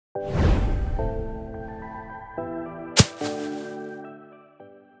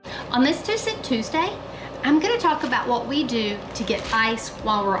On this Two Cent Tuesday, I'm going to talk about what we do to get ice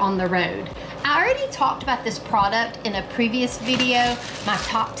while we're on the road. I already talked about this product in a previous video, my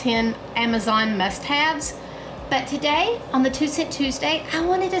top 10 Amazon must-haves, but today on the Two Cent Tuesday, I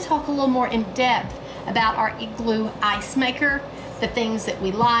wanted to talk a little more in depth about our Igloo Ice Maker, the things that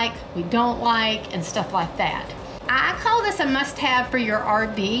we like, we don't like, and stuff like that. I call this a must-have for your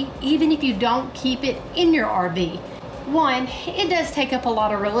RV, even if you don't keep it in your RV. One, it does take up a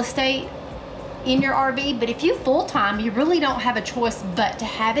lot of real estate in your RV, but if you full-time, you really don't have a choice but to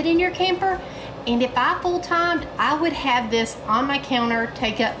have it in your camper. And if I full-timed, I would have this on my counter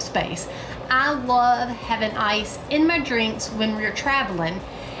take up space. I love having ice in my drinks when we're traveling,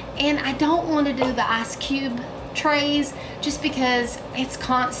 and I don't want to do the ice cube trays just because it's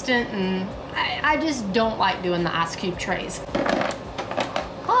constant, and I just don't like doing the ice cube trays.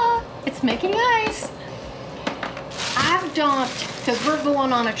 It's making ice. I've dumped, because we're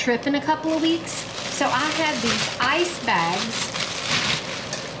going on a trip in a couple of weeks, so I have these ice bags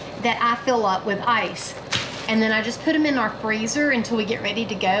that I fill up with ice, and then I just put them in our freezer until we get ready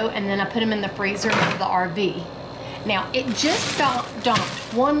to go, and then I put them in the freezer of the RV. Now, it just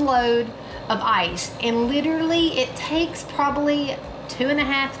dumped one load of ice, and literally it takes probably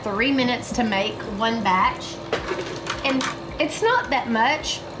 2.5 to 3 minutes to make one batch, and it's not that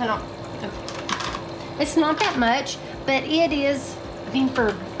much. It's not that much, but it is, I mean,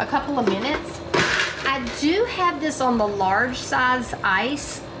 for a couple of minutes. I do have this on the large size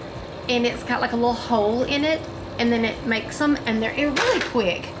ice, and it's got like a little hole in it, and then it makes them, and they're really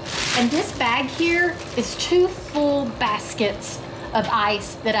quick. And this bag here is 2 full baskets of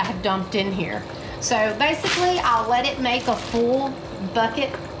ice that I have dumped in here. So basically, I'll let it make a full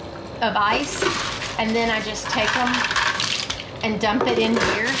bucket of ice, and then I just take them and dump it in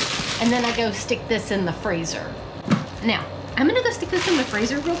here, and then I go stick this in the freezer. Now, I'm gonna go stick this in the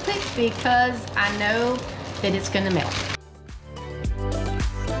freezer real quick because I know that it's gonna melt.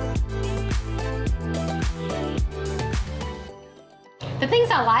 The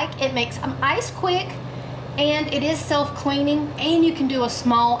things I like, it makes ice quick, and it is self-cleaning, and you can do a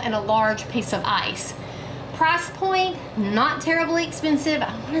small and a large piece of ice. Price point, not terribly expensive.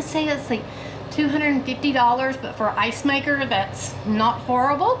 I wanna say it's like $250, but for an ice maker, that's not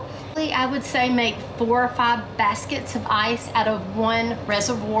horrible. I would say make 4 or 5 baskets of ice out of one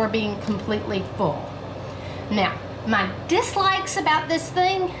reservoir being completely full. Now, my dislikes about this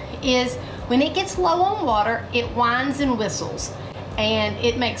thing is when it gets low on water, it whines and whistles, and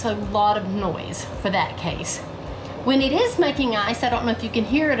it makes a lot of noise for that case. When it is making ice, I don't know if you can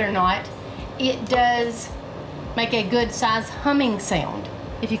hear it or not, it does make a good size humming sound,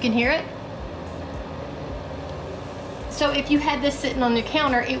 if you can hear it. So if you had this sitting on your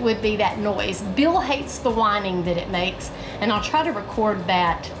counter, it would be that noise. Bill hates the whining that it makes, and I'll try to record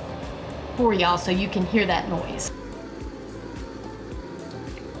that for y'all so you can hear that noise.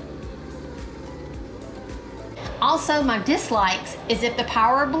 Also, my dislikes is if the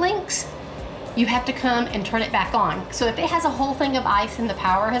power blinks, you have to come and turn it back on. So if it has a whole thing of ice and the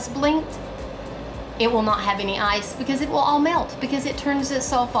power has blinked, it will not have any ice because it will all melt because it turns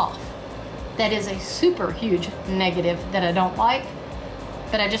itself off. That is a super huge negative that I don't like,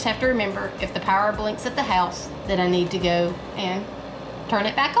 but I just have to remember if the power blinks at the house that I need to go and turn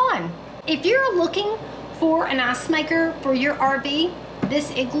it back on. If you're looking for an ice maker for your RV, this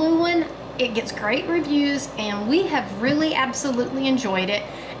Igloo one, it gets great reviews, and we have really absolutely enjoyed it.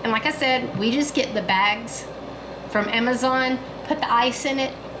 And like I said, we just get the bags from Amazon, put the ice in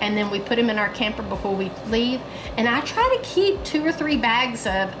it, and then we put them in our camper before we leave. And I try to keep 2 or 3 bags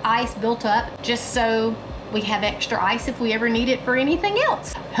of ice built up just so we have extra ice if we ever need it for anything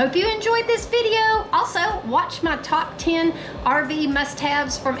else. Hope you enjoyed this video. Also, watch my top 10 RV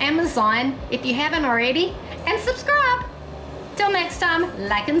must-haves from Amazon if you haven't already, and subscribe. Till next time,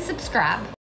 like and subscribe.